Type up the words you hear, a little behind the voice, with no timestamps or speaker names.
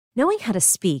Knowing how to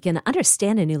speak and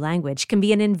understand a new language can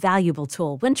be an invaluable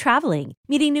tool when traveling,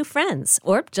 meeting new friends,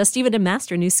 or just even to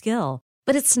master a new skill.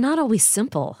 But it's not always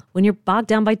simple when you're bogged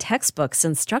down by textbooks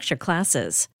and structured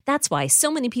classes. That's why so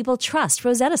many people trust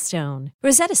Rosetta Stone.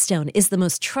 Rosetta Stone is the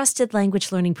most trusted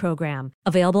language learning program,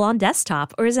 available on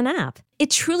desktop or as an app. It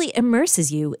truly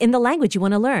immerses you in the language you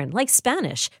want to learn, like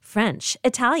Spanish, French,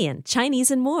 Italian,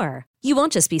 Chinese, and more. You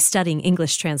won't just be studying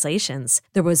English translations.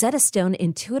 The Rosetta Stone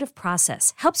intuitive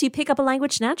process helps you pick up a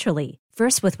language naturally,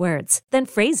 first with words, then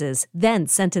phrases, then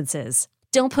sentences.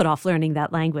 Don't put off learning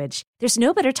that language. There's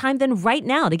no better time than right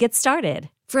now to get started.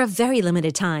 For a very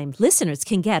limited time, listeners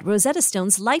can get Rosetta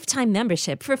Stone's lifetime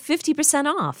membership for 50%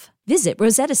 off. Visit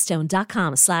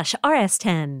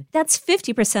rosettastone.com/rs10. That's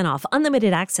 50% off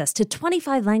unlimited access to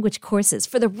 25 language courses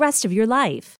for the rest of your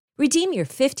life. Redeem your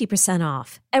 50%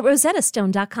 off at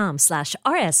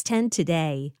rosettastone.com/rs10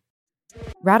 today.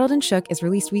 Rattled and Shook is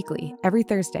released weekly, every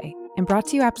Thursday, and brought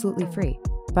to you absolutely free.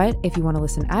 But if you want to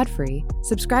listen ad-free,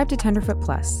 subscribe to Tenderfoot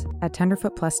Plus at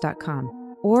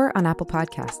tenderfootplus.com or on Apple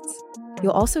Podcasts.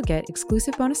 You'll also get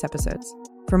exclusive bonus episodes.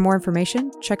 For more information,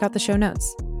 check out the show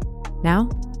notes. Now,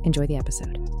 enjoy the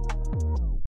episode.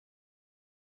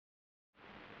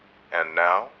 And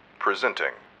now,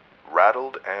 presenting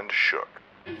Rattled and Shook.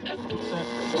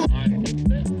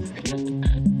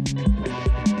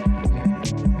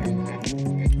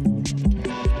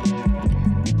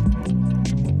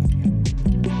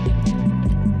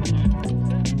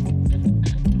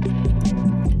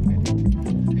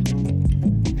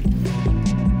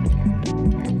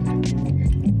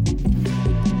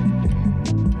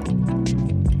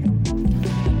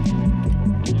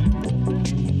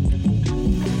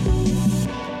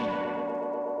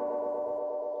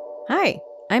 Hi,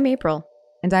 I'm April.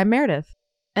 And I'm Meredith.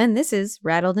 And this is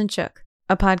Rattled and Shook,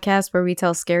 a podcast where we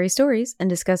tell scary stories and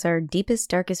discuss our deepest,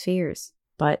 darkest fears.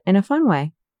 But in a fun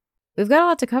way. We've got a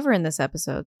lot to cover in this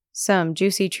episode. Some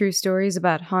juicy true stories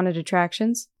about haunted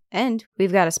attractions, and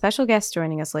we've got a special guest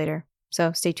joining us later,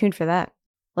 so stay tuned for that.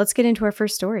 Let's get into our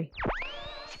first story.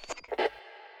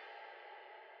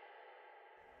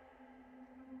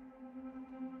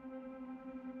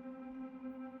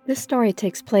 This story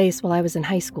takes place while I was in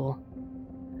high school.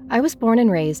 I was born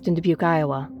and raised in Dubuque,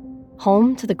 Iowa,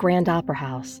 home to the Grand Opera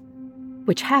House,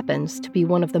 which happens to be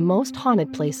one of the most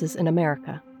haunted places in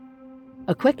America.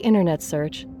 A quick internet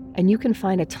search, and you can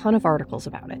find a ton of articles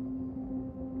about it.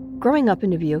 Growing up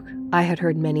in Dubuque, I had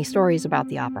heard many stories about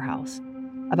the Opera House,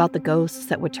 about the ghosts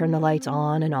that would turn the lights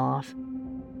on and off,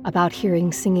 about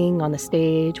hearing singing on the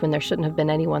stage when there shouldn't have been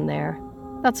anyone there,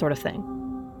 that sort of thing.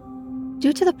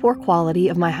 Due to the poor quality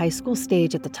of my high school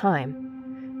stage at the time,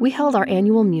 we held our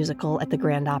annual musical at the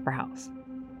Grand Opera House.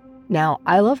 Now,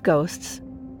 I love ghosts,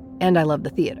 and I love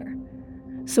the theater.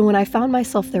 So when I found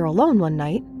myself there alone one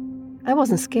night, I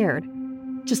wasn't scared,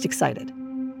 just excited.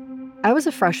 I was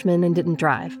a freshman and didn't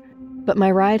drive, but my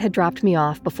ride had dropped me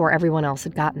off before everyone else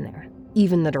had gotten there,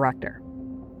 even the director.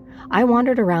 I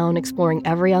wandered around exploring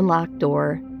every unlocked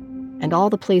door and all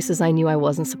the places I knew I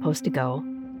wasn't supposed to go,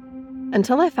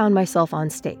 until I found myself on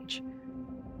stage.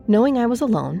 Knowing I was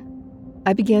alone,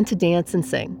 I began to dance and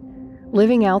sing,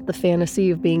 living out the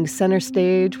fantasy of being center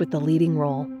stage with the leading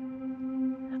role.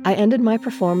 I ended my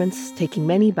performance taking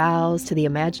many bows to the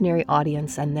imaginary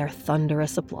audience and their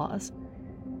thunderous applause,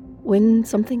 when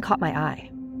something caught my eye.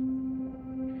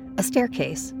 A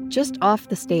staircase just off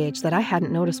the stage that I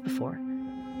hadn't noticed before.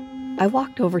 I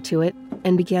walked over to it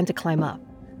and began to climb up.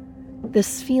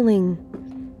 This feeling,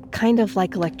 kind of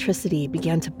like electricity,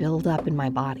 began to build up in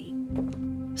my body.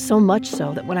 So much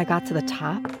so that when I got to the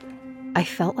top, I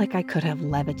felt like I could have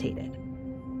levitated.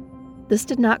 This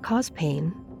did not cause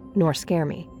pain, nor scare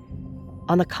me.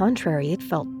 On the contrary, it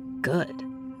felt good.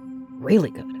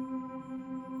 Really good.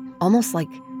 Almost like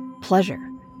pleasure.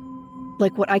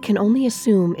 Like what I can only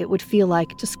assume it would feel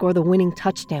like to score the winning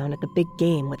touchdown at the big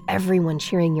game with everyone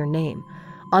cheering your name,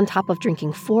 on top of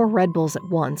drinking 4 Red Bulls at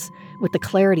once with the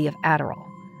clarity of Adderall,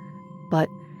 but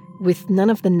with none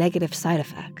of the negative side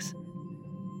effects.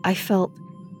 I felt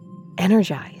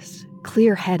energized,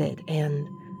 clear-headed, and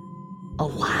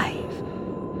alive.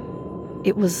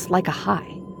 It was like a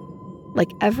high.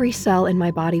 Like every cell in my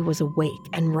body was awake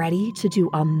and ready to do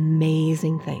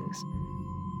amazing things.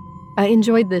 I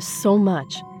enjoyed this so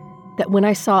much that when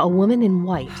I saw a woman in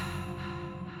white,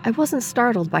 I wasn't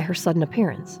startled by her sudden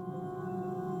appearance.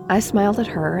 I smiled at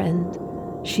her and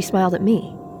she smiled at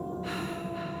me.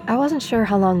 I wasn't sure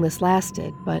how long this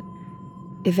lasted, but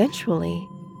eventually,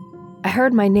 I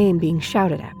heard my name being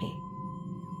shouted at me.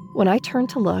 When I turned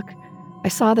to look, I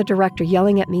saw the director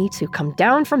yelling at me to come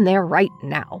down from there right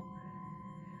now.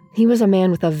 He was a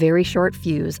man with a very short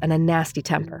fuse and a nasty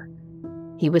temper.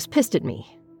 He was pissed at me.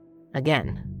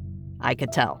 Again, I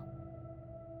could tell.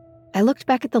 I looked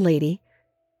back at the lady,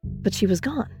 but she was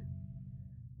gone.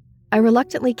 I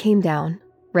reluctantly came down,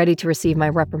 ready to receive my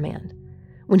reprimand,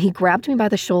 when he grabbed me by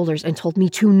the shoulders and told me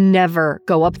to never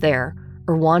go up there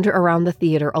or wander around the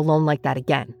theater alone like that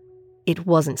again. It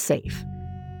wasn't safe.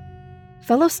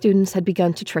 Fellow students had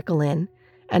begun to trickle in,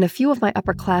 and a few of my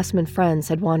upperclassmen friends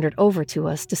had wandered over to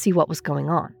us to see what was going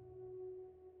on.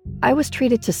 I was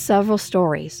treated to several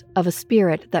stories of a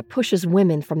spirit that pushes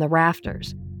women from the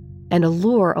rafters, and a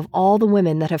lure of all the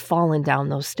women that have fallen down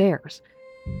those stairs.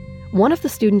 One of the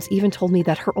students even told me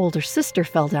that her older sister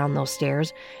fell down those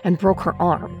stairs and broke her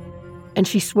arm, and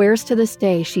she swears to this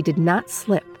day she did not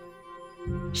slip.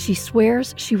 She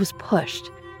swears she was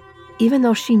pushed, even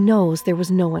though she knows there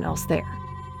was no one else there.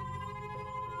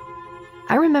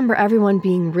 I remember everyone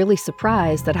being really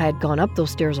surprised that I had gone up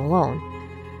those stairs alone,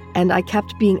 and I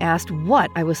kept being asked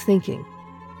what I was thinking,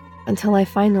 until I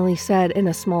finally said in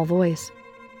a small voice,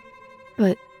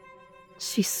 "But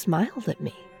she smiled at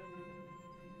me."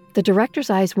 The director's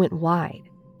eyes went wide,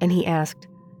 and he asked,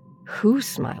 "Who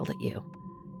smiled at you?"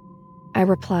 I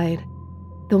replied,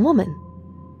 "The woman.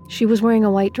 She was wearing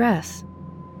a white dress,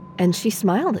 and she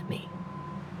smiled at me."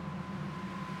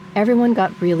 Everyone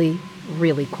got really,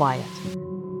 really quiet.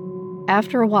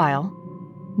 After a while,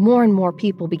 more and more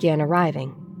people began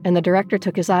arriving, and the director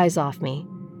took his eyes off me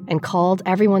and called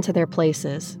everyone to their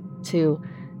places to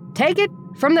take it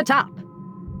from the top.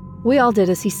 We all did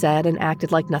as he said and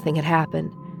acted like nothing had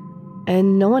happened,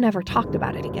 and no one ever talked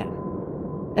about it again.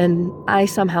 And I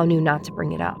somehow knew not to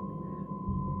bring it up.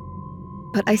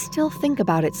 But I still think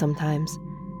about it sometimes,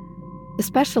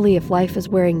 especially if life is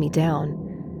wearing me down,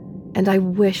 and I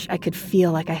wish I could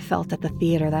feel like I felt at the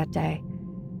theater that day,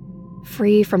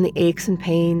 free from the aches and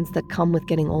pains that come with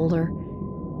getting older,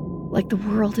 like the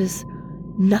world is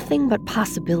nothing but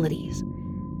possibilities,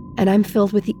 and I'm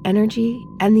filled with the energy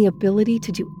and the ability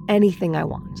to do anything I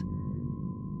want.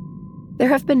 There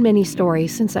have been many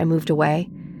stories since I moved away,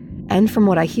 and from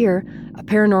what I hear, a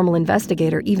paranormal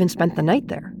investigator even spent the night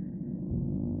there.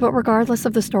 But regardless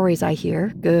of the stories I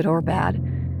hear, good or bad,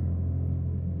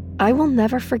 I will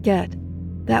never forget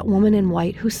that woman in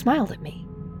white who smiled at me.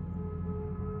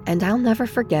 And I'll never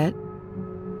forget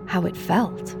how it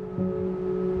felt.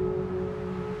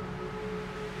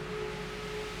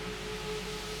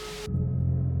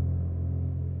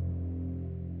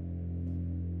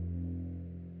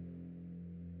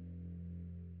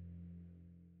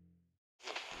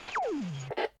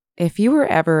 If you were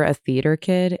ever a theater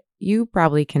kid, you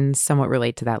probably can somewhat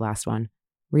relate to that last one.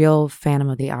 Real Phantom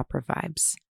of the Opera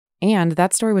vibes. And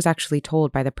that story was actually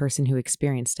told by the person who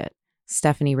experienced it,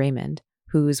 Stephanie Raymond,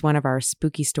 who's one of our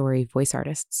spooky story voice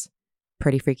artists.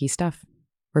 Pretty freaky stuff.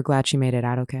 We're glad she made it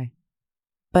out okay.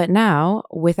 But now,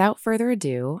 without further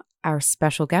ado, our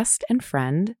special guest and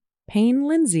friend, Payne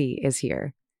Lindsey, is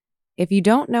here. If you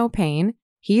don't know Payne,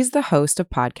 he's the host of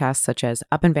podcasts such as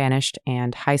Up and Vanished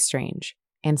and High Strange,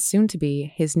 and soon to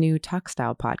be his new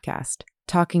talk-style podcast,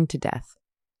 Talking to Death.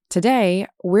 Today,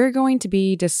 we're going to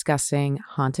be discussing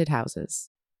haunted houses.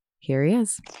 Here he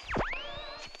is.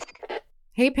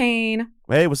 Hey, Payne.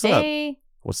 Hey, what's up? Hey.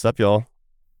 What's up, y'all?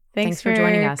 Thanks for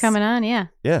joining us. Coming on, yeah.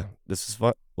 Yeah, this is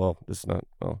fun. Well, this is not.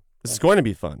 Well, this is going to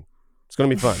be fun. It's going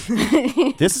to be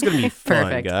fun. This is going to be fun,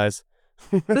 Perfect. guys.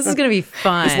 This is going to be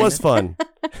fun. This was fun.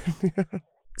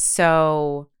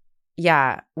 So,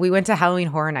 yeah, we went to Halloween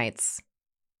Horror Nights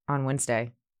on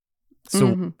Wednesday.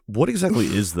 So, what exactly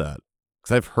is that?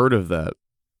 Because I've heard of that.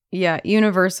 Yeah,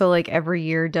 Universal, like, every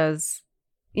year does,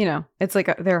 you know, it's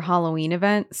like their Halloween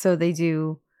event. So they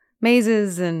do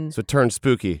mazes and... So it turns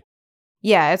spooky.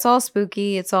 Yeah, it's all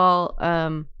spooky. It's all...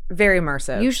 Very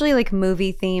immersive. Usually, like,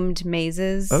 movie-themed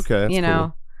mazes. Okay, that's you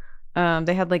know. Cool.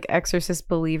 They had, like, Exorcist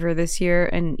Believer this year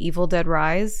and Evil Dead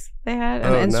Rise they had.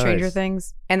 And nice. Stranger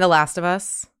Things. And The Last of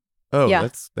Us. Oh, Yeah.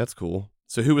 that's cool.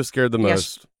 So who was scared the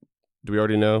most? Do we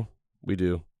already know? We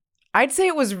do. I'd say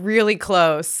it was really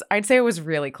close. Meredith.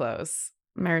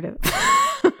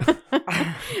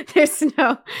 There's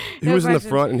no Who was in the question.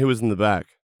 front and who was in the back?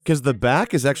 Because the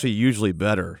back is actually usually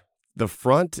better. The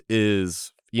front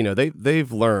is, you know,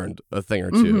 they've learned a thing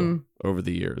or two over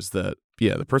the years that,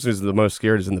 yeah, the person who's the most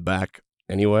scared is in the back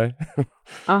anyway.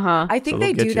 Uh-huh. I think So they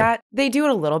they'll get do you. that. They do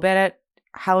it a little bit at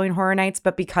Halloween Horror Nights,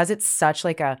 but because it's such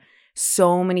like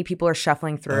so many people are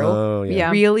shuffling through, Oh, yeah.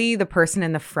 Yeah. really the person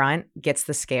in the front gets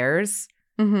the scares.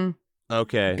 Mm-hmm.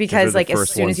 Okay. Because, they're like, the as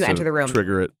first soon as ones you to enter the room-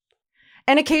 trigger it.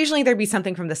 And occasionally there'd be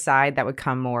something from the side that would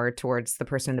come more towards the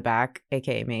person in the back,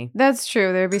 aka me. That's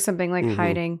true. There'd be something like Mhm.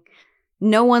 hiding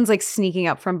no one's like sneaking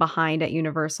up from behind at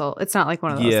Universal. It's not like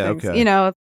one of those things, okay. you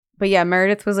know? But yeah,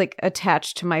 Meredith was like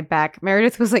attached to my back.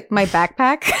 Meredith was like my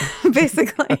backpack,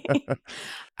 basically.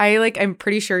 I'm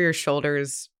pretty sure your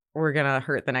shoulders were going to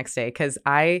hurt the next day because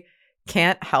I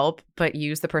can't help but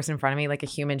use the person in front of me like a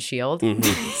human shield.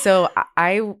 Mm-hmm. So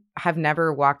I have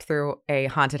never walked through a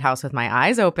haunted house with my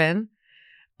eyes open.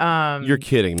 You're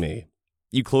kidding me.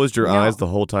 You closed your No. eyes the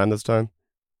whole time this time?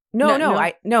 No,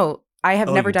 I have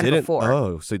never done it didn't? before.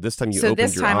 Oh, so this time you So opened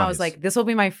this your time eyes. I was like, this will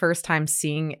be my first time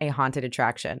seeing a haunted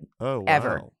attraction. Oh, wow.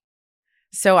 ever.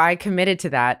 So I committed to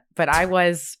that, but I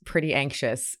was pretty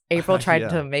anxious. April tried Yeah.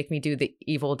 to make me do the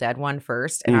Evil Dead one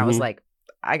first, and I was Mhm. like,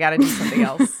 I got to do something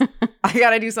else. I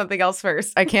got to do something else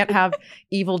first. I can't have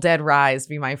Evil Dead Rise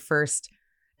be my first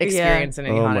experience in a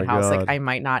Oh haunted my house. God. Like I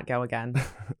might not go again.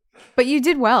 But you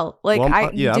did well. Like Well,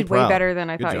 you I'm did way proud. better than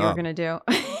I Good thought you were job. going to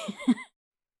do.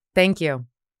 Thank you.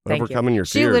 Thank you. Overcoming your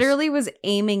She fears. literally was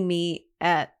aiming me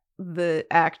at the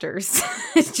actors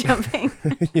jumping.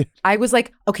 I was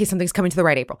like, okay, something's coming to the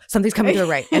right, April. Something's coming to the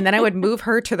right. And then I would move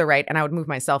her to the right and I would move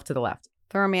myself to the left,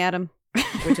 Throw me at him.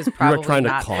 which is You probably were trying to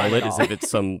not call fun it at as all. if it's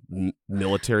some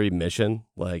military mission.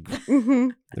 Like,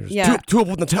 Mhm. there's Yeah. two up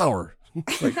in the tower.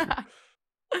 Like,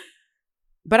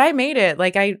 But I made it.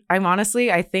 Like I'm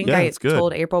honestly, I think Yeah, I it's good.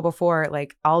 told April before,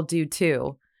 like I'll do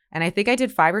 2. And I think I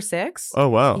did 5 or 6. oh,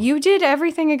 wow. You did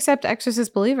everything except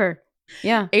Exorcist Believer.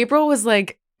 Yeah. April was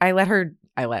like, I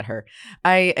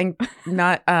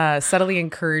subtly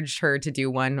encouraged her to do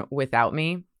one without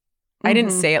me. I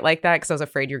didn't Mhm. say it like that because I was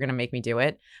afraid you're going to make me do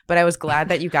it. But I was glad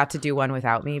that you got to do one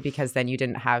without me because then you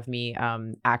didn't have me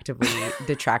actively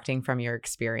detracting from your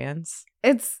experience.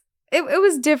 It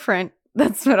was different.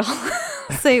 That's what I'll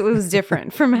say. It was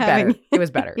different from having. Better. It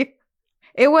was better.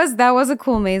 That was a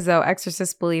cool maze though.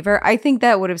 Exorcist Believer. I think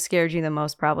that would have scared you the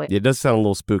most probably. It does sound a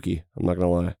little spooky. I'm not going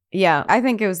to lie. Yeah, I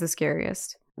think it was the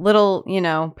scariest. Little,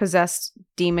 possessed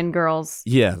demon girls.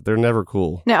 Yeah, they're never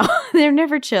cool. No, they're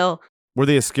never chill. Were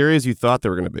they as scary as you thought they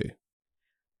were going to be?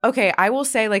 Okay, I will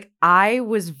say like I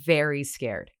was very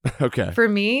scared. Okay. For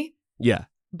me, Yeah.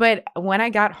 but when I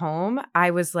got home,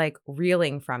 I was like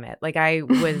reeling from it. Like I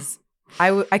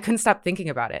couldn't stop thinking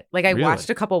about it. Like I Really? watched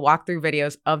a couple walkthrough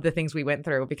videos of the things we went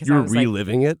through because You I were was like,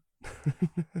 reliving it?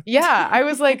 yeah, I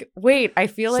was like, wait, I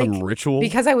feel like Some ritual?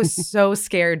 because I was so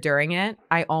scared during it,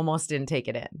 I almost didn't take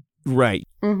it in. Right.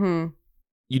 Mm-hmm.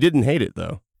 You didn't hate it,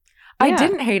 though. I Yeah.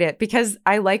 didn't hate it because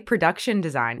I like production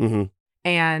design. Mm-hmm.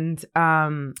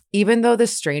 And even though the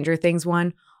Stranger Things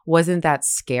one wasn't that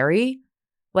scary,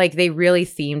 like they really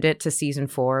themed it to season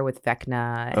 4 with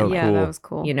Vecna and Oh, Yeah, cool. that was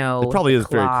cool. you know, It probably is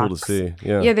very cool to clocks. see.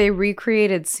 Yeah. Yeah, they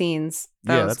recreated scenes.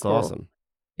 That Yeah, was that's cool. awesome.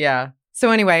 Yeah.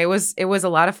 So anyway, it was a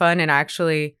lot of fun, and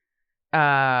actually,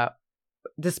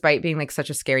 despite being like such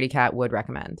a scaredy cat, would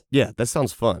recommend. Yeah, that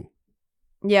sounds fun.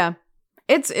 Yeah.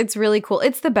 It's really cool.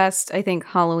 It's the best, I think,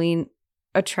 Halloween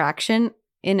attraction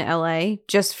in LA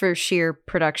just for sheer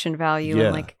production value Yeah,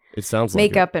 and like it sounds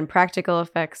like makeup and practical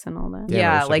effects and all that. Damn, I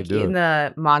Yeah, wish I like could do in it.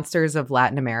 the Monsters of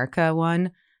Latin America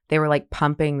one, they were like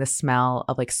pumping the smell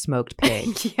of like smoked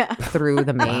pig Yeah. through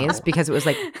the maze because it was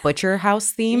like butcher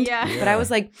house themed. Yeah. But I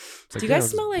was like, It's like, do you damn, guys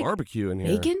there's smell like barbecue in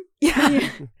here? bacon? Yeah.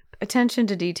 Attention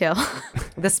to detail.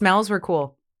 The smells were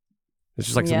cool. It's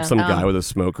just like Yeah. some guy with a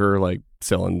smoker like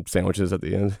selling sandwiches at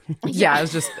the end. Yeah, it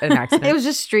was just an accident. It was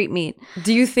just street meat.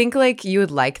 Do you think like you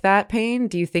would like that, Payne?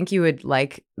 Do you think you would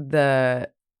like the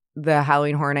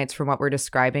Halloween Horror Nights from what we're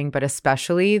describing, but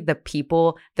especially the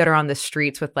people that are on the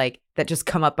streets with like that just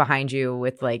come up behind you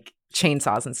with like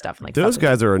chainsaws and stuff and like Those fuck with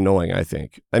guys are annoying, I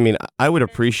think. I mean, I would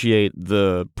appreciate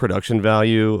the production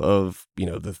value of,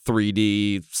 the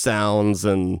 3D sounds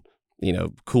and,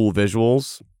 cool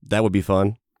visuals. That would be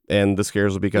fun. And the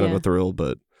scares would be kind of Yeah. a thrill,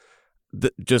 but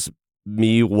just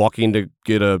me walking to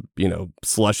get a,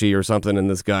 slushy or something and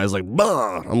this guy's like,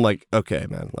 bah! I'm like, okay,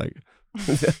 man, like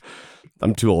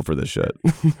I'm too old for this shit.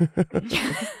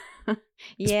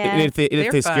 Yeah. And if they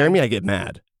They're scare fun. me, I get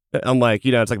mad. I'm like,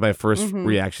 it's like my first Mhm.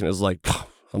 reaction is like,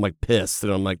 I'm like pissed,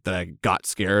 and I'm like that I got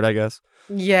scared, I guess.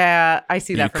 Yeah, I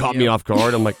see You that from caught you. me off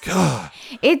guard. I'm like, God,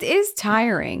 It is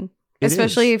tiring, It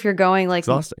especially is. if you're going like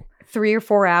exhausting. 3 or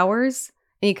 4 hours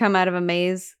and you come out of a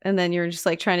maze and then you're just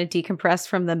like trying to decompress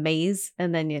from the maze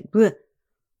and then you bleh.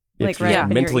 Yeah, like 'cause right you're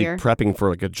up in your mentally ear. prepping for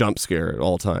like a jump scare at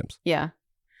all times. Yeah.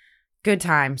 Good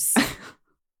times.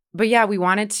 But yeah, we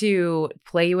wanted to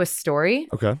play you a story.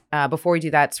 Okay. Before we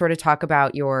do that, sort of talk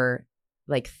about your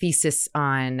like thesis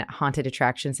on haunted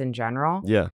attractions in general.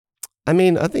 Yeah. I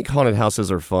mean, I think haunted houses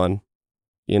are fun.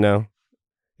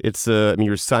 It's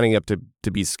you're signing up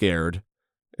to be scared,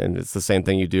 and it's the same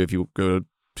thing you do if you go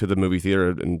to the movie theater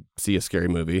and see a scary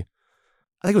movie.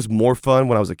 I think it was more fun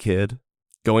when I was a kid,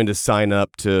 going to sign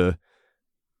up to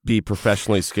be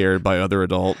professionally scared by other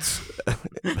adults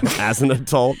as an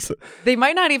adult. They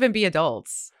might not even be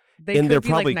adults. They're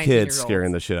probably like kids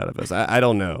scaring the shit out of us. I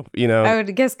don't know, I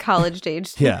would guess college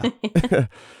age. Yeah.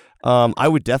 I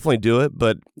would definitely do it,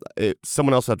 but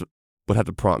someone else would have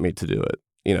to prompt me to do it.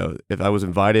 If I was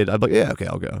invited, I'd be like, yeah, okay,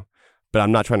 I'll go. But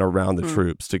I'm not trying to round the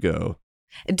troops to go.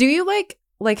 Do you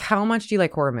like how much do you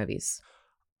like horror movies?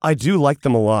 I do like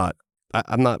them a lot.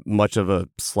 I'm not much of a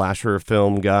slasher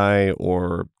film guy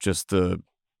or just the,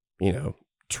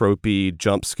 tropey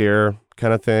jump scare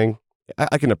kind of thing.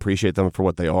 I can appreciate them for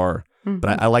what they are,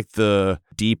 but I like the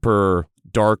deeper,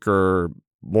 darker,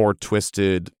 more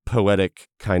twisted, poetic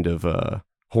kind of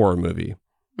horror movie,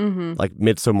 like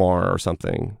Midsommar or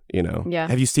something. Yeah.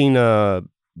 Have you seen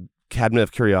Cabinet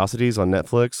of Curiosities on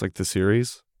Netflix, like the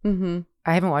series? I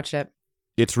haven't watched it.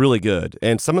 It's really good.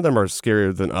 And some of them are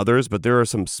scarier than others, but there are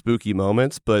some spooky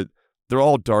moments, but they're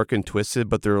all dark and twisted,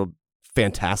 but they're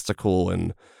fantastical.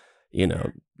 And,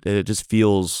 it just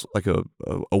feels like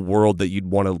a world that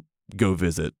you'd want to go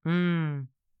visit.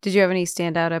 Did you have any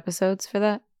standout episodes for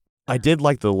that? I did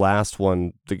like the last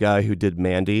one, the guy who did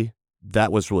Mandy.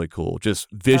 That was really cool. Just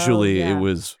visually, It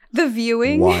was the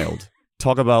viewing wild.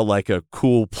 Talk about like a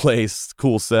cool place,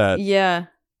 cool set. Yeah.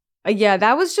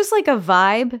 That was just like a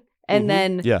vibe. And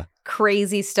then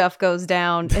crazy stuff goes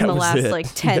down in the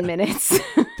last 10 minutes.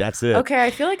 That's it. Okay,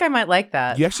 I feel like I might like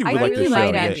that. You actually would like the show.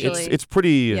 Might, yeah, actually. It's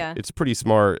pretty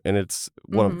smart, and it's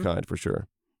one of a kind for sure.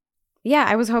 Yeah,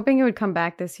 I was hoping it would come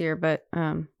back this year, but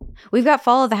we've got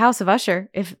Fall of the House of Usher,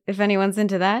 if anyone's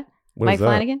into that. Mike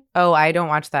Flanagan. Oh, I don't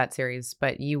watch that series,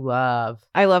 but you love.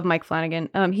 I love Mike Flanagan.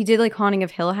 He did like Haunting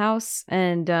of Hill House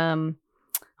and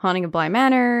Haunting of Bly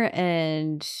Manor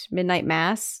and Midnight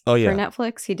Mass for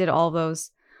Netflix. He did all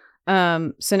those.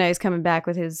 So now he's coming back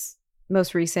with his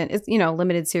most recent,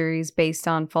 limited series based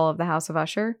on Fall of the House of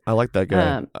Usher. I like that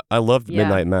guy. I loved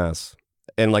Midnight Mass.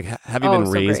 And like, having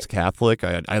been raised Catholic,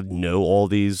 I know all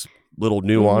these little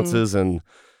nuances and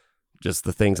just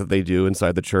the things that they do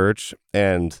inside the church.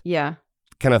 And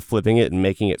kind of flipping it and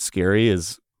making it scary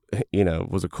is,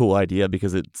 was a cool idea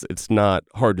because it's not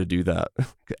hard to do that.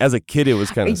 As a kid, it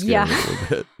was kind of scary a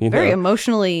little bit. Very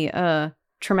emotionally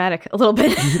traumatic a little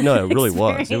bit. No, it really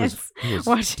was. It was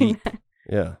watching deep. that.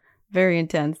 Yeah. Very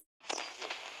intense.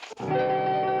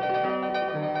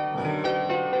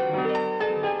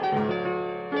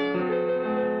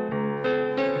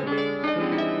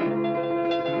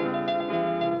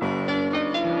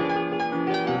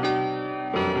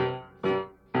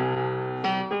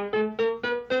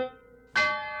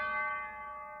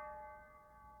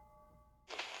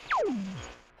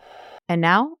 And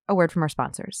now, a word from our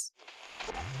sponsors.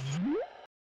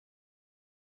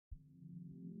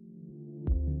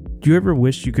 Do you ever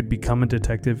wish you could become a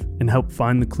detective and help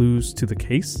find the clues to the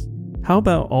case? How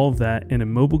about all of that in a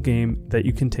mobile game that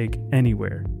you can take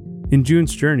anywhere? In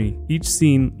June's Journey, each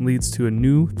scene leads to a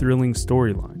new, thrilling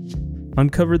storyline.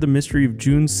 Uncover the mystery of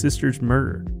June's sister's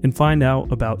murder and find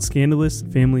out about scandalous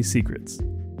family secrets.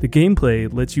 The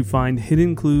gameplay lets you find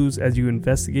hidden clues as you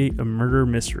investigate a murder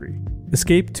mystery.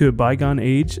 Escape to a bygone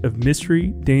age of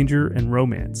mystery, danger, and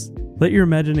romance. Let your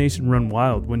imagination run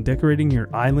wild when decorating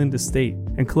your island estate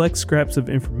and collect scraps of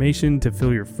information to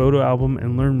fill your photo album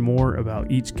and learn more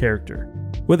about each character.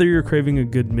 Whether you're craving a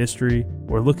good mystery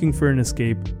or looking for an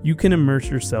escape, you can immerse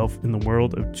yourself in the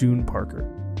world of June Parker.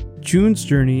 June's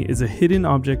Journey is a hidden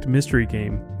object mystery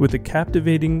game with a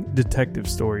captivating detective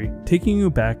story taking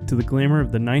you back to the glamour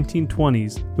of the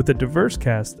 1920s with a diverse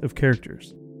cast of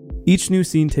characters. Each new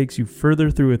scene takes you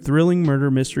further through a thrilling murder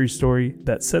mystery story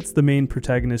that sets the main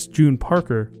protagonist, June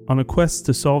Parker, on a quest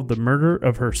to solve the murder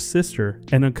of her sister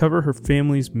and uncover her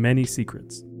family's many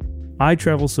secrets. I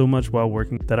travel so much while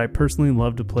working that I personally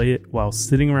love to play it while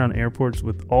sitting around airports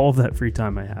with all of that free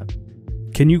time I have.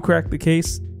 Can you crack the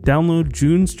case? Download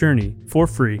June's Journey for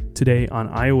free today on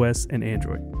iOS and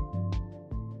Android.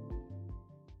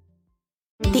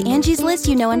 The Angie's List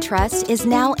you know and trust is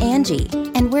now Angie,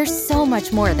 and we're so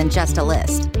much more than just a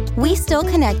list. We still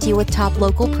connect you with top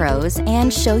local pros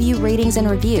and show you ratings and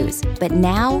reviews, but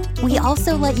now we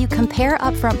also let you compare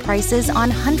upfront prices on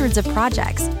hundreds of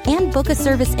projects and book a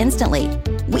service instantly.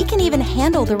 We can even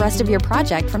handle the rest of your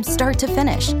project from start to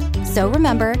finish. So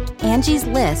remember, Angie's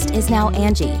List is now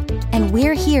Angie, and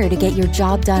we're here to get your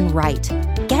job done right.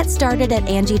 Get started at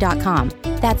Angie.com.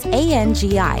 That's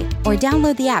ANGI, or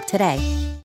download the app today.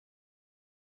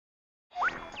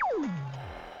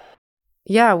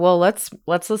 Yeah, well, let's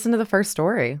listen to the first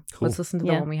story. Cool. Let's listen to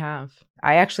the one we have.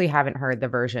 I actually haven't heard the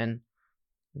version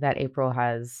that April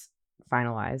has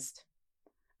finalized.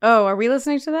 Oh, are we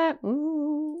listening to that?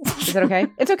 Ooh. Is that okay?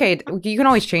 It's okay. You can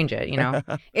always change it, you know?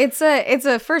 It's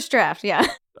a first draft, yeah.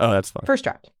 Oh, that's fine. First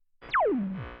draft.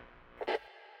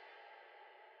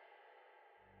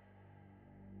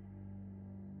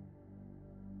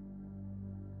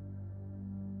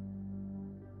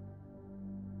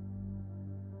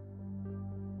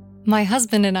 My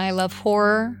husband and I love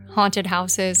horror, haunted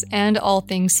houses, and all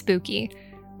things spooky,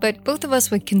 but both of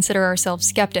us would consider ourselves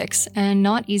skeptics and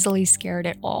not easily scared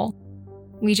at all.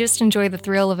 We just enjoy the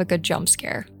thrill of a good jump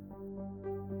scare.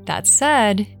 That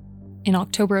said, in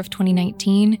October of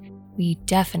 2019, we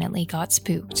definitely got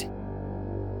spooked.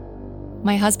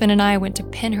 My husband and I went to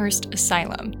Pinehurst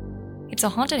Asylum. It's a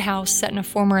haunted house set in a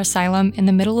former asylum in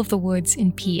the middle of the woods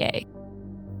in PA.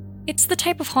 It's the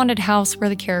type of haunted house where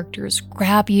the characters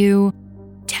grab you,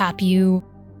 tap you,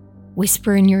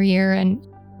 whisper in your ear, and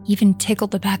even tickle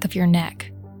the back of your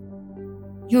neck.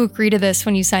 You agree to this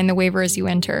when you sign the waiver as you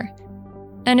enter,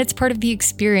 and it's part of the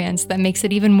experience that makes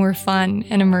it even more fun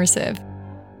and immersive.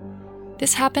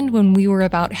 This happened when we were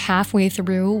about halfway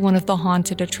through one of the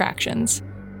haunted attractions.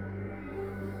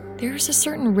 There's a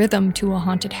certain rhythm to a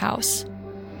haunted house.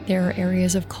 There are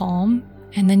areas of calm,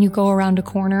 and then you go around a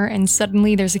corner and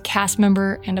suddenly there's a cast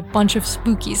member and a bunch of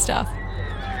spooky stuff.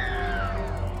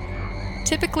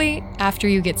 Typically, after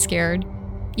you get scared,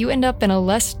 you end up in a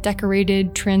less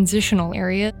decorated transitional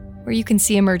area where you can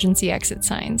see emergency exit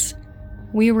signs.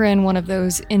 We were in one of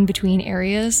those in-between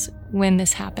areas when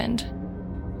this happened.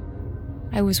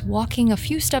 I was walking a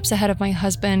few steps ahead of my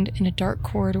husband in a dark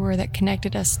corridor that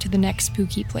connected us to the next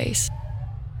spooky place,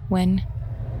 when,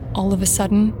 all of a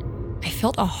sudden, I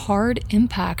felt a hard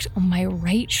impact on my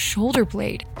right shoulder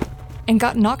blade and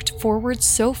got knocked forward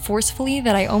so forcefully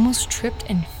that I almost tripped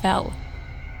and fell.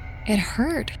 It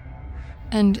hurt,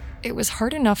 and it was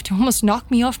hard enough to almost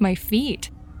knock me off my feet.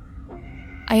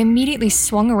 I immediately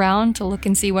swung around to look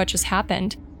and see what just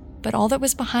happened, but all that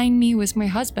was behind me was my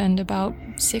husband about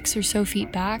 6 or so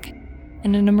feet back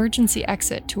and an emergency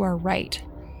exit to our right.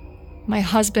 My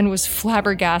husband was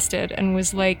flabbergasted and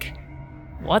was like,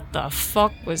 "What the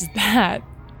fuck was that?"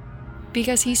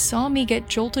 Because he saw me get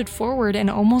jolted forward and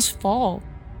almost fall.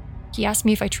 He asked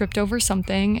me if I tripped over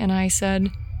something, and I said,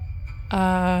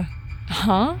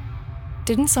 huh?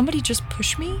 Didn't somebody just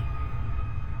push me?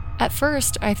 At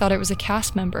first, I thought it was a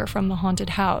cast member from the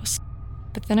haunted house,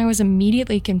 but then I was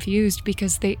immediately confused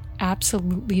because they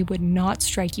absolutely would not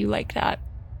strike you like that.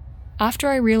 After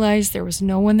I realized there was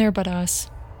no one there but us,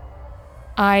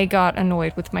 I got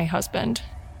annoyed with my husband,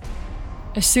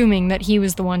 assuming that he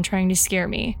was the one trying to scare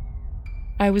me.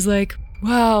 I was like,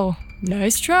 "Wow,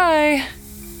 nice try,"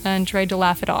 and tried to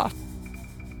laugh it off.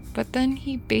 But then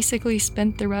he basically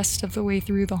spent the rest of the way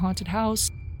through the haunted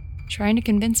house trying to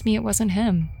convince me it wasn't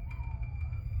him.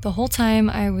 The whole time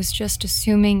I was just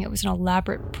assuming it was an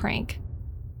elaborate prank,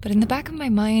 but in the back of my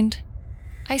mind,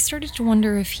 I started to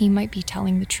wonder if he might be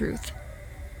telling the truth.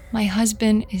 My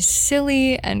husband is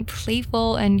silly and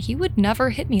playful, and he would never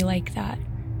hit me like that.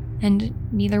 And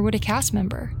neither would a cast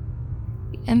member.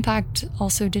 The impact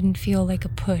also didn't feel like a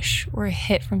push or a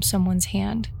hit from someone's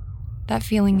hand. That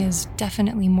feeling is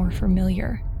definitely more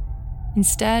familiar.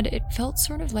 Instead, it felt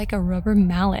sort of like a rubber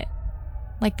mallet,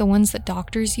 like the ones that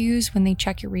doctors use when they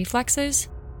check your reflexes,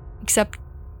 except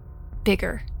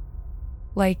bigger,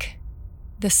 like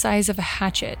the size of a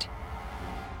hatchet.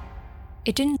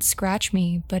 It didn't scratch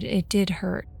me, but it did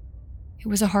hurt. It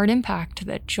was a hard impact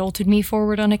that jolted me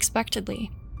forward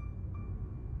unexpectedly.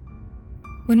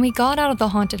 When we got out of the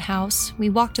haunted house, we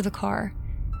walked to the car,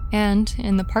 and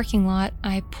in the parking lot,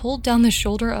 I pulled down the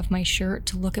shoulder of my shirt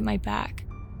to look at my back.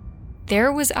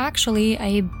 There was actually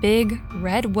a big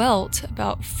red welt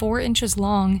about 4 inches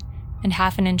long and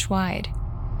half an inch wide.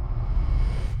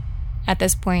 At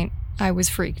this point, I was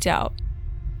freaked out.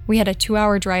 We had a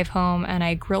 2-hour drive home, and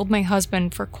I grilled my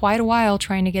husband for quite a while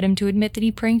trying to get him to admit that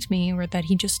he pranked me or that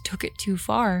he just took it too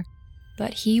far.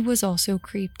 But he was also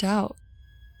creeped out,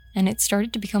 and it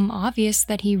started to become obvious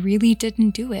that he really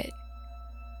didn't do it.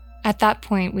 At that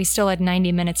point, we still had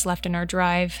 90 minutes left in our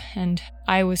drive, and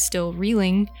I was still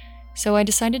reeling, so I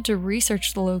decided to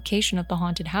research the location of the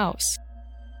haunted house.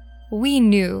 We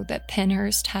knew that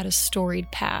Pinehurst had a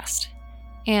storied past,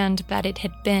 and that it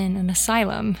had been an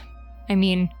asylum. I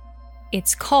mean,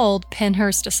 it's called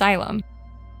Pinehurst Asylum,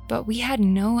 but we had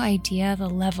no idea the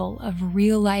level of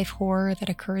real-life horror that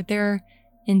occurred there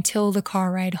until the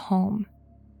car ride home.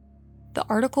 The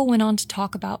article went on to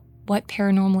talk about what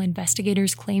paranormal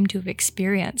investigators claim to have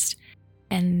experienced,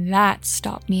 and that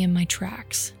stopped me in my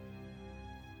tracks.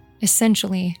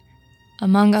 Essentially,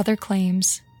 among other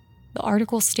claims, the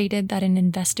article stated that an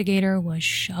investigator was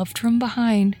shoved from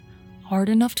behind, hard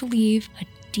enough to leave a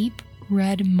deep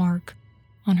red mark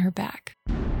on her back.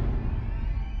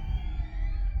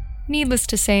 Needless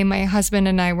to say, my husband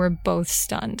and I were both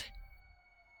stunned.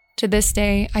 To this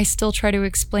day, I still try to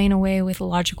explain away with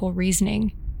logical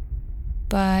reasoning,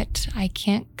 but I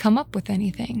can't come up with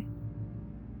anything.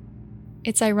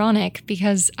 It's ironic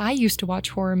because I used to watch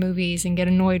horror movies and get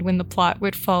annoyed when the plot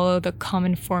would follow the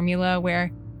common formula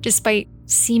where, despite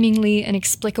seemingly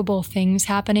inexplicable things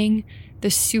happening, the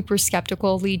super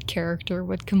skeptical lead character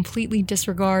would completely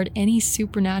disregard any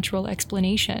supernatural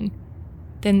explanation.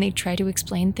 Then they'd try to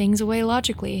explain things away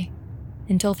logically,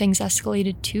 until things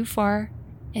escalated too far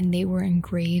and they were in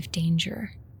grave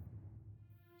danger.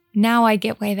 Now I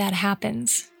get why that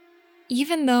happens.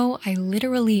 Even though I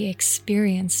literally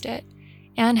experienced it,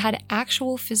 and had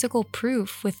actual physical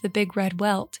proof with the big red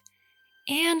welt,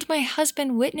 and my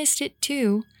husband witnessed it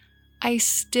too, I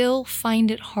still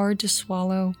find it hard to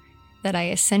swallow that I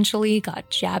essentially got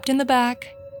jabbed in the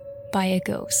back by a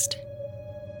ghost.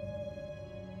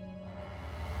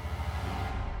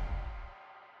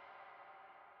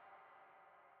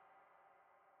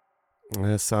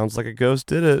 It sounds like a ghost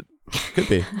did it. Could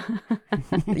be.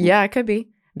 Yeah, it could be.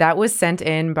 That was sent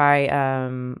in by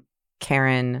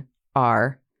Karen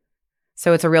R.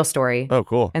 So it's a real story. Oh,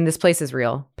 cool. And this place is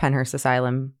real. Pennhurst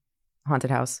Asylum Haunted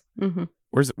House. Mm-hmm.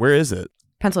 Where is it?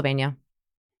 Pennsylvania.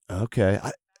 Okay.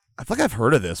 I feel like I've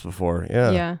heard of this before.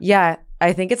 Yeah. Yeah.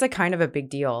 I think it's a kind of a big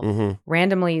deal. Mm-hmm.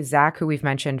 Randomly, Zach, who we've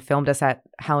mentioned, filmed us at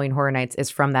Halloween Horror Nights,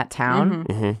 is from that town.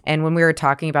 Mm-hmm. Mm-hmm. And when we were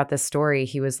talking about this story,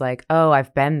 he was like, oh,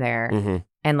 I've been there. Mm-hmm.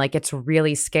 And like, it's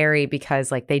really scary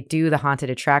because like they do the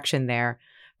haunted attraction there,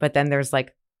 but then there's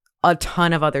like a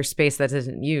ton of other space that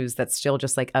isn't used that's still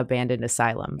just like abandoned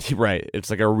asylum. Right. It's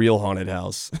like a real haunted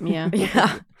house. Yeah.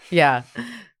 Yeah. Yeah.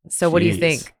 So what do you Jeez.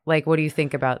 think? Like, what do you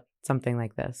think about something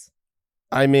like this?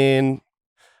 I mean,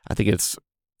 I think it's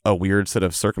a weird set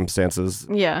of circumstances.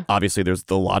 Yeah. Obviously, there's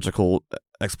the logical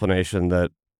explanation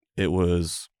that it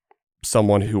was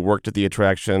someone who worked at the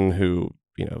attraction who,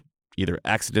 either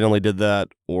accidentally did that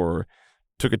or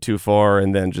took it too far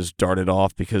and then just darted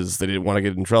off because they didn't want to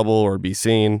get in trouble or be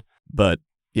seen. But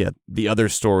yeah, the other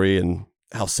story and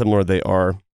how similar they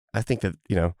are, I think that,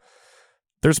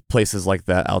 there's places like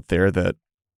that out there that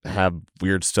have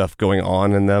weird stuff going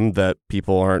on in them that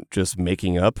people aren't just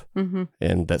making up. Mm-hmm.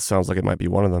 And that sounds like it might be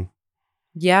one of them.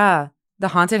 Yeah. The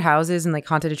haunted houses and like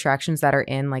haunted attractions that are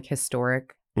in like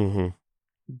historic Mm-hmm.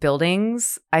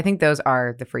 buildings, I think those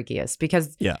are the freakiest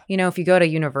because, Yeah. if you go to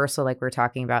Universal, like we're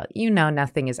talking about,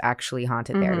 nothing is actually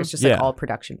haunted there. Mhm. It's just like Yeah. all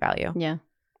production value. Yeah.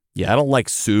 Yeah, I don't like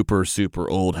super, super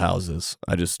old houses.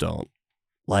 I just don't.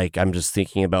 Like, I'm just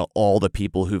thinking about all the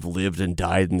people who've lived and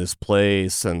died in this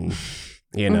place and,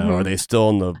 are they still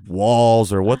in the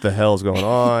walls or what the hell is going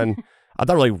on? I'm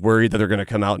not really worried that they're going to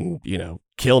come out and,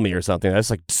 kill me or something. I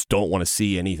just don't want to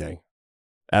see anything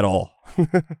at all.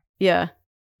 Yeah.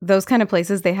 Those kind of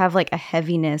places, they have like a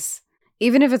heaviness.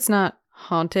 Even if it's not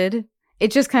haunted,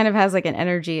 it just kind of has like an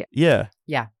energy. Yeah.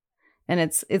 And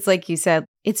it's like you said,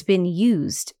 it's been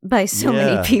used by so Yeah.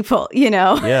 many people,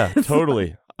 Yeah,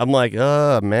 totally. I'm like,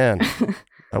 oh, man,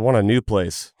 I want a new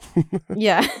place.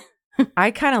 Yeah.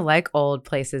 I kind of like old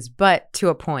places, but to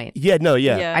a point. Yeah, no,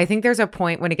 yeah. I think there's a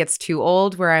point when it gets too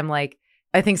old where I'm like,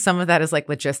 I think some of that is like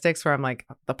logistics where I'm like,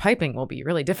 the piping will be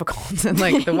really difficult and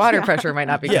like the water pressure might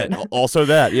not be Yeah, good. also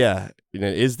that, yeah.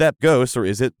 Is that ghosts or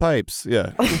is it pipes?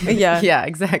 Yeah. Yeah. Yeah,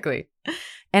 exactly.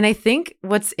 And I think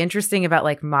what's interesting about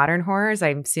like modern horrors,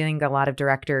 I'm seeing a lot of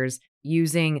directors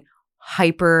using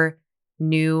hyper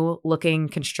new looking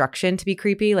construction to be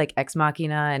creepy, like Ex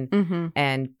Machina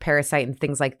and Parasite and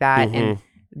things like that. Mhm. And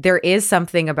there is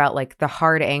something about like the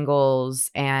hard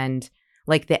angles and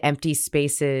like the empty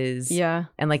spaces Yeah.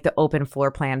 and like the open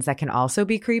floor plans that can also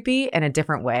be creepy in a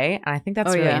different way. And I think that's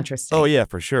Oh, really yeah. interesting. Oh, yeah,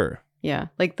 for sure. Yeah.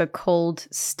 Like the cold,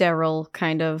 sterile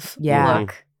kind of Yeah.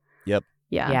 look. Yep.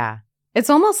 Yeah. Yeah.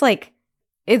 It's almost like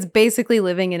it's basically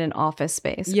living in an office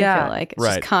space. I Yeah. feel like it's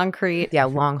Right. just concrete. Yeah.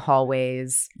 Long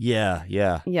hallways. Yeah,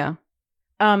 yeah. Yeah.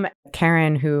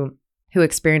 Karen, who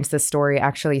experienced this story,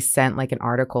 actually sent like an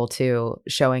article too,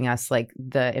 showing us like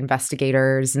the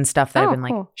investigators and stuff that have been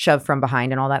like cool. shoved from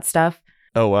behind and all that stuff.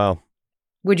 Oh, wow.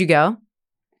 Would you go?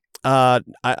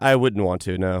 I wouldn't want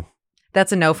to, no.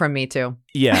 That's a no from me too.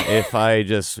 Yeah, if I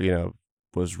just,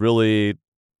 was really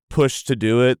pushed to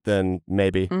do it, then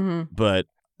maybe. Mm-hmm. But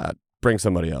bring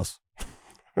somebody else.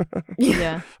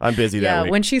 Yeah. I'm busy that Yeah.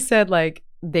 week. When she said like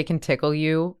they can tickle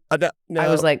you, No, I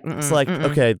was like, it's like,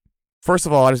 okay, first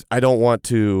of all, I don't want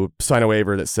to sign a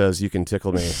waiver that says you can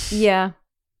tickle me. Yeah.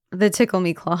 The tickle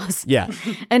me clause. Yeah.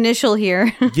 Initial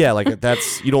here. Yeah, like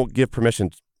you don't give permission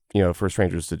for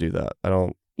strangers to do that. I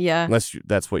don't. Yeah. Unless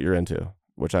that's what you're into,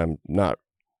 which I'm not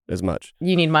as much.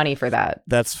 You need money for that.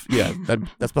 That's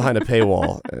that's behind a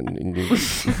paywall, and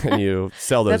you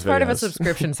sell those. That's part videos. of a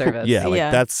subscription service.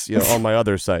 That's on my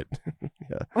other site.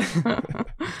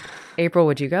 April,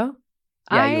 would you go?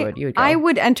 Yeah, you would. You would go. I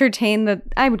would entertain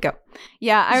I would go.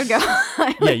 Yeah, I would go.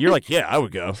 Yeah, you're like, yeah, I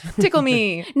would go. Tickle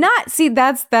me. That's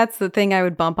the thing I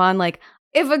would bump on. Like,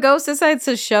 if a ghost decides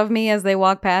to shove me as they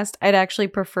walk past, I'd actually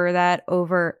prefer that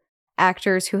over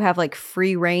actors who have like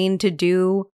free reign to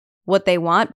do what they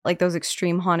want, like those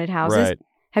extreme haunted houses. Right.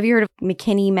 Have you heard of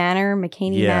McKinney Manor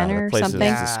or something?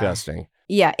 Is disgusting.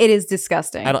 Yeah, it is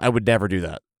disgusting. I would never do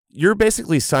that. You're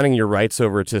basically signing your rights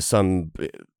over to some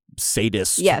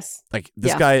sadist. Yes. Like,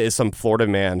 this guy is some Florida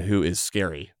man who is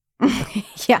scary.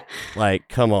 Yeah. Like,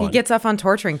 come on. He gets off on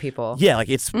torturing people. Yeah, like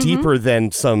it's deeper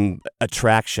than some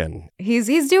attraction.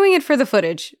 He's doing it for the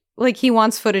footage. Like, he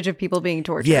wants footage of people being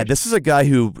tortured. Yeah, this is a guy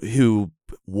who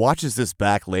watches this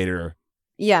back later.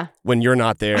 Yeah. When you're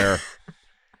not there.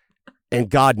 And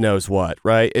God knows what,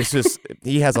 right? It's just,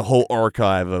 he has a whole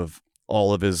archive of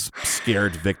all of his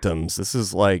scared victims. This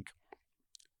is like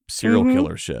serial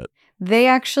killer shit. They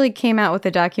actually came out with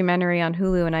a documentary on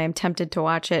Hulu, and I am tempted to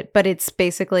watch it, but it's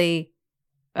basically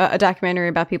a documentary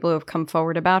about people who have come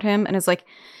forward about him. And it's like,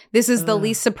 this is the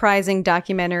least surprising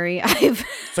documentary I've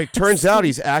It's like, turns out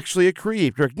he's actually a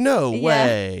creep. You're like, no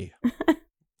way.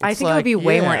 I think it would be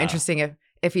way more interesting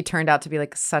if he turned out to be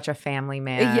like such a family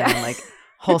man and like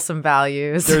wholesome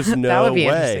values. There's no that would be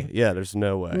way. Interesting. Yeah, there's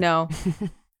no way. No.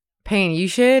 Payne, you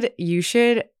should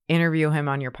interview him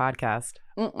on your podcast.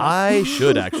 I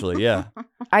should actually, yeah.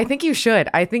 I think you should.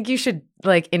 I think you should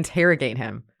like interrogate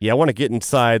him. Yeah, I want to get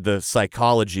inside the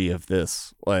psychology of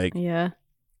this. Like, yeah.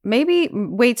 Maybe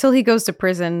wait till he goes to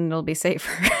prison. It'll be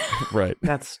safer. Right.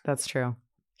 That's true.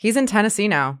 He's in Tennessee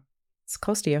now. It's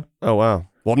close to you. Oh, wow.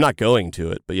 Well, I'm not going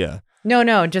to it, but yeah.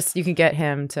 No, just you can get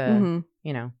him to,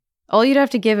 All you'd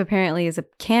have to give apparently is a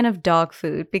can of dog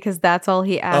food, because that's all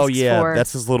he asks for. Oh, yeah.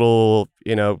 That's his little,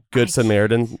 Good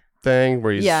Samaritan thing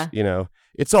where he's,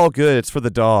 it's all good. It's for the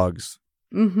dogs.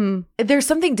 Mm-hmm. There's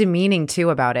something demeaning too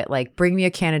about it. Like, bring me a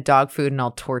can of dog food and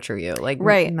I'll torture you. Like,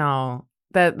 right. No,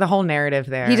 the whole narrative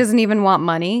there. He doesn't even want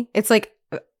money. It's like,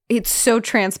 it's so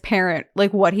transparent,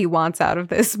 like what he wants out of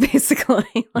this, basically.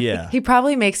 Like, yeah. He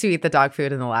probably makes you eat the dog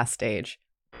food in the last stage.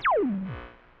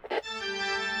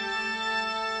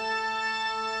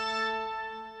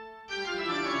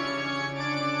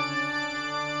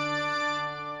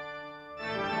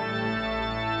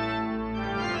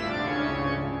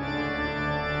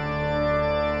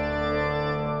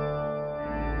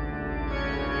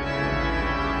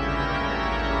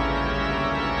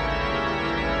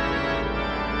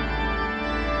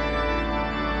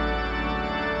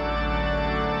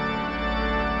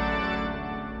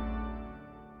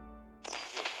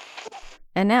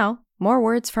 And now, more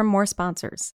words from more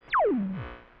sponsors.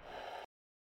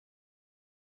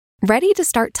 Ready to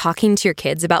start talking to your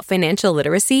kids about financial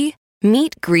literacy?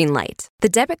 Meet Greenlight, the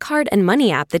debit card and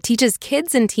money app that teaches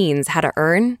kids and teens how to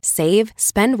earn, save,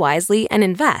 spend wisely, and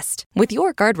invest with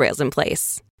your guardrails in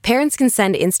place. Parents can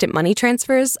send instant money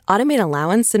transfers, automate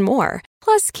allowance, and more.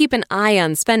 Plus, keep an eye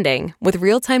on spending with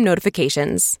real-time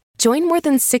notifications. Join more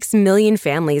than 6 million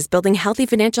families building healthy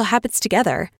financial habits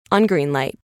together on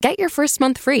Greenlight. Get your first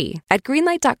month free at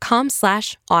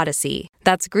greenlight.com/odyssey.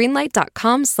 That's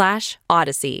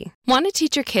greenlight.com/odyssey. Want to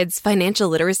teach your kids financial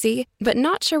literacy, but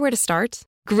not sure where to start?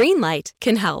 Greenlight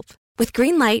can help. With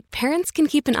Greenlight, parents can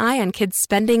keep an eye on kids'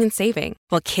 spending and saving,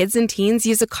 while kids and teens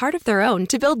use a card of their own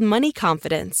to build money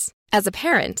confidence. As a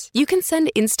parent, you can send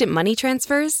instant money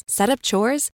transfers, set up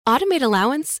chores, automate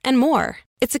allowance, and more.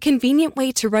 It's a convenient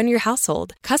way to run your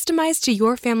household, customized to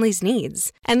your family's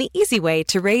needs, and the easy way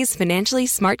to raise financially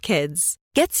smart kids.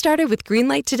 Get started with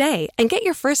Greenlight today and get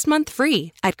your first month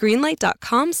free at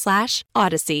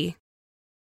greenlight.com/odyssey.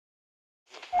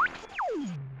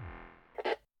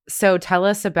 So tell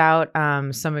us about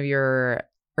some of your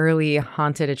early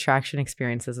haunted attraction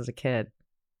experiences as a kid.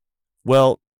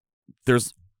 Well,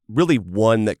 there's really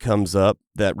one that comes up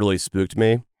that really spooked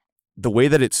me. The way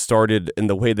that it started and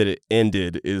the way that it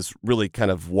ended is really kind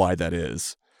of why that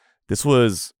is. This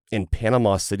was in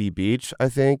Panama City Beach, I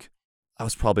think. I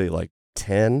was probably like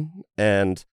 10,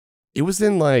 and it was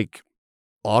in like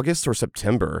August or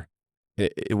September.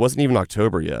 It wasn't even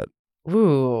October yet.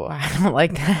 Ooh, I don't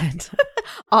like that.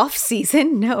 Off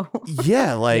season? No.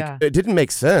 Yeah, It didn't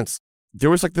make sense. There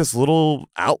was like this little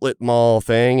outlet mall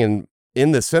thing, and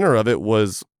in the center of it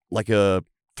was like a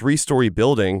 3-story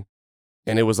building,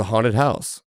 and it was a haunted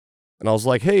house. And I was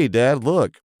like, hey, Dad,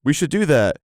 look, we should do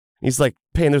that. He's like,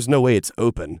 Payne, there's no way it's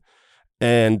open.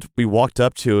 And we walked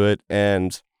up to it,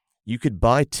 and you could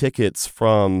buy tickets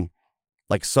from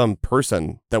like some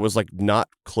person that was like not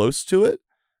close to it.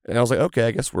 And I was like, okay,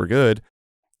 I guess we're good.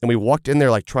 And we walked in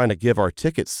there like trying to give our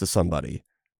tickets to somebody.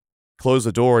 Close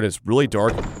the door, and it's really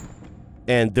dark.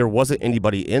 And there wasn't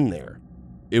anybody in there.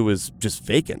 It was just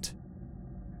vacant.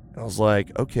 I was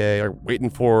like, okay, I'm waiting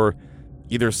for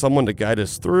either someone to guide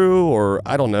us through, or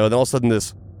I don't know. Then all of a sudden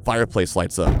this fireplace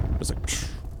lights up. It's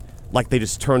like they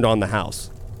just turned on the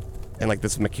house. And like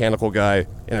this mechanical guy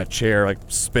in a chair like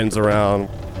spins around.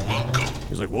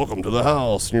 He's like, welcome to the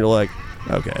house. And you're like,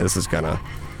 okay, this is kind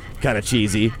of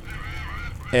cheesy.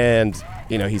 And,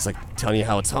 you know, he's like telling you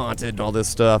how it's haunted and all this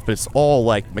stuff, but it's all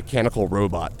like mechanical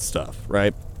robot stuff,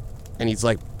 right? And he's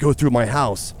like, go through my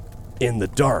house in the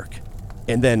dark.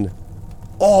 And then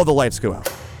all the lights go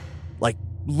out. Like,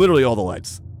 literally all the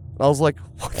lights. And I was like,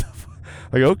 what the fuck?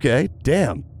 Like, okay,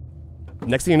 damn.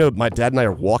 Next thing you know, my dad and I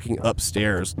are walking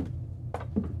upstairs.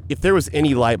 If there was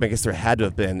any light, I guess there had to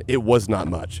have been, it was not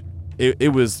much.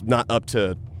 It was not up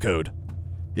to code.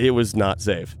 It was not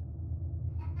safe.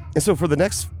 And so for the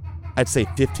next, I'd say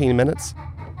 15 minutes,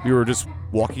 we were just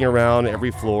walking around every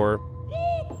floor.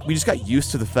 We just got used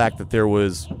to the fact that there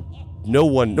was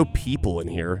no people in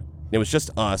here. It was just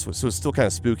us, so it was still kind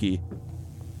of spooky.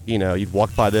 You know, you'd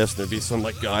walk by this, and there'd be some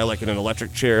like guy like in an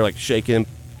electric chair, like shaking,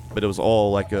 but it was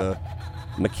all like a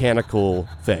mechanical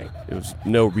thing. It was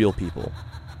no real people.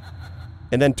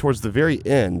 And then towards the very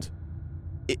end,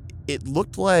 it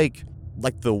looked like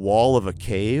the wall of a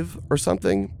cave or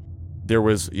something. There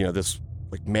was, you know, this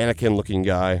like mannequin-looking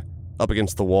guy up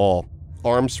against the wall,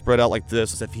 arms spread out like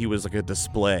this as if he was like a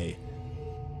display.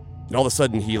 And all of a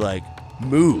sudden he like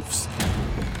moves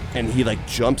and he like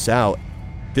jumps out.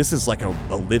 This is like a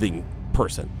living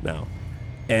person now.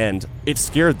 And it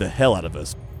scared the hell out of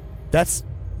us. That's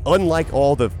unlike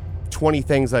all the 20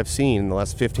 things I've seen in the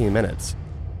last 15 minutes.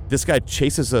 This guy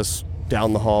chases us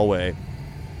down the hallway,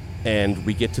 and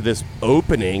we get to this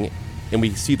opening, and we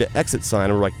see the exit sign,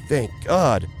 and we're like, thank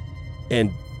God.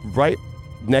 And right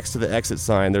next to the exit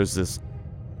sign, there's this,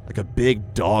 like a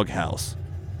big dog house.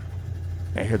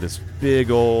 I hear this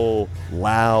big old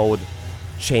loud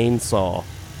chainsaw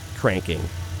cranking.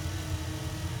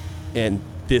 And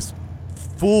this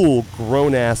full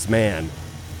grown-ass man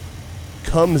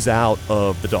comes out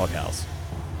of the doghouse,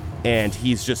 and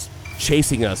he's just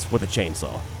chasing us with a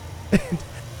chainsaw.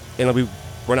 And we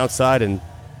run outside, and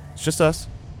it's just us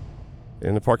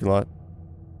in the parking lot.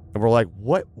 And we're like,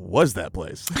 what was that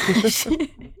place?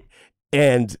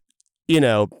 And, you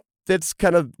know, that's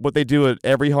kind of what they do at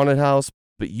every haunted house,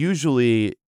 but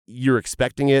usually you're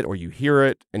expecting it or you hear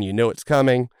it and you know it's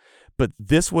coming. But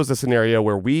this was a scenario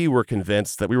where we were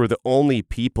convinced that we were the only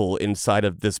people inside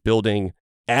of this building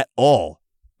at all.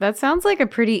 That sounds like a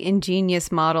pretty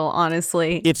ingenious model,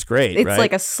 honestly. It's great, It's right?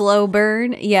 like a slow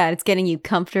burn. Yeah, it's getting you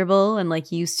comfortable and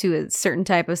like used to a certain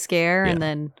type of scare, and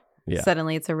then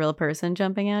suddenly it's a real person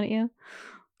jumping out at you.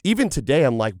 Even today,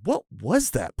 I'm like, what was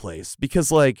that place?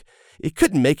 Because like it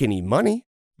couldn't make any money,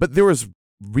 but there was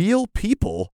real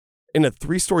people in a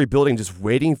 3-story building just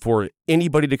waiting for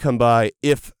anybody to come by,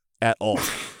 if at all.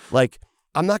 Like,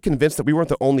 I'm not convinced that we weren't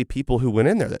the only people who went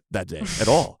in there that day at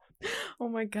all. Oh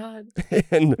my God.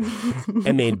 And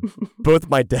I mean, both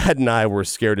my dad and I were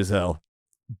scared as hell.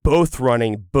 Both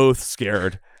running, both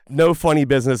scared. No funny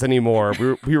business anymore.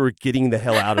 We were getting the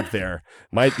hell out of there.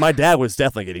 My dad was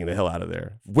definitely getting the hell out of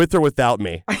there, with or without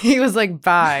me. He was like,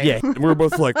 bye. Yeah, we were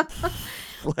both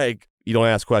like you don't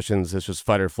ask questions. It's just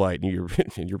fight or flight, and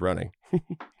you're running.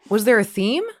 Was there a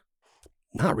theme?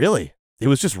 Not really. It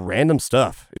was just random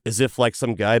stuff, as if like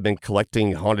some guy had been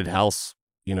collecting haunted house,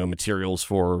 you know, materials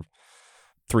for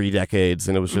 3 decades,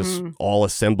 and it was just all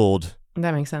assembled.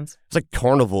 That makes sense. It's like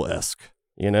carnival-esque,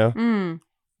 you know?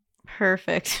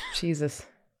 Perfect. Jesus.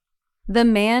 The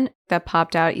man that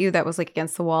popped out at you that was like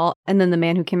against the wall, and then the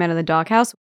man who came out of the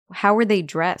doghouse, how were they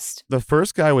dressed? The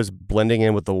first guy was blending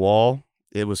in with the wall.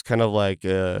 It was kind of like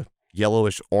a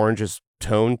yellowish orangish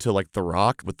tone to like the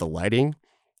rock with the lighting,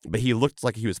 but he looked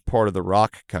like he was part of the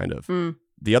rock, kind of.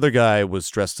 The other guy was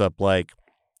dressed up like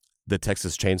the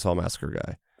Texas Chainsaw Massacre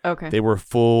guy. Okay. They were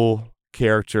full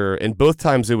character, and both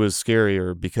times it was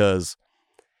scarier because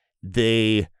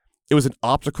it was an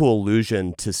optical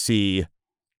illusion to see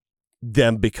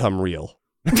them become real.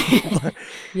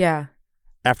 Yeah.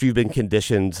 After you've been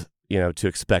conditioned, you know, to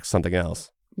expect something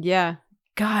else. Yeah.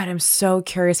 God, I'm so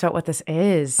curious about what this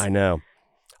is. I know.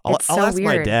 I'll ask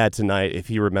my dad tonight if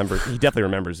he remembers. He definitely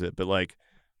remembers it, but like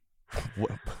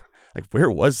where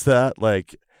was that?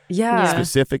 Like, yeah.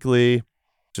 Specifically,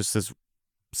 just this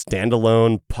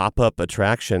standalone pop-up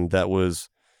attraction that was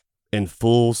in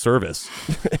full service.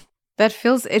 It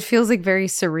feels like very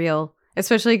surreal,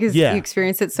 especially because you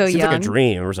experienced it so young. It's like a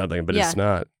dream or something, but it's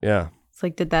not. Yeah. It's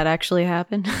like, did that actually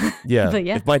happen? Yeah. But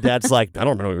yeah. If my dad's like, I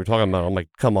don't remember what we were talking about. I'm like,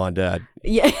 come on, Dad.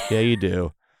 Yeah. Yeah, you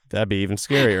do. That'd be even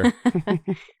scarier.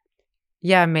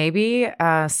 Yeah, maybe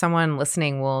someone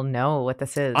listening will know what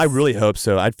this is. I really hope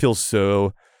so. I'd feel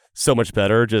so much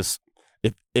better. Just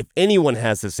if anyone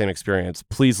has the same experience,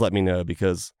 please let me know,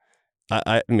 because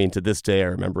I mean, to this day, I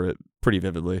remember it pretty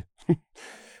vividly.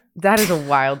 That is a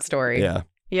wild story. Yeah.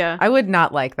 Yeah. I would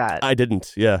not like that. I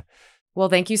didn't. Yeah. Well,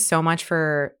 thank you so much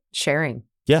for sharing.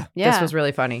 Yeah. This was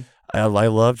really funny. I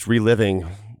loved reliving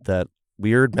that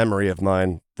weird memory of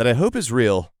mine that I hope is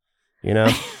real, you know?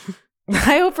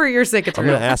 I hope for your sake it's I'm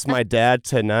real. going to ask my dad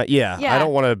tonight. Yeah. I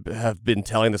don't want to have been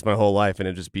telling this my whole life and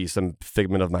it just be some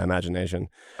figment of my imagination.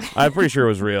 I'm pretty sure it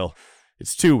was real.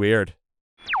 It's too weird.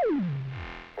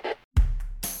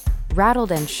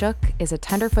 Rattled and Shook is a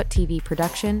Tenderfoot TV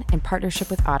production in partnership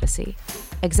with Odyssey.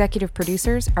 Executive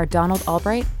producers are Donald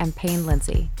Albright and Payne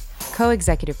Lindsey.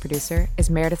 Co-executive producer is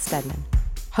Meredith Stedman.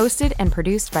 Hosted and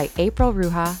produced by April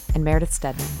Ruha and Meredith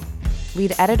Stedman.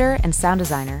 Lead editor and sound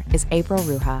designer is April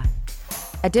Ruha.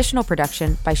 Additional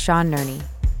production by Sean Nerney.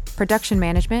 Production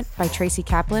management by Tracy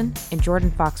Kaplan and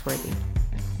Jordan Foxworthy.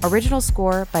 Original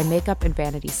score by Makeup and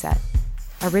Vanity Set.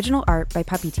 Original art by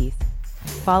Puppy Teeth.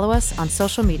 Follow us on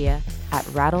social media at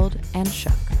Rattled and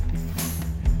Shook.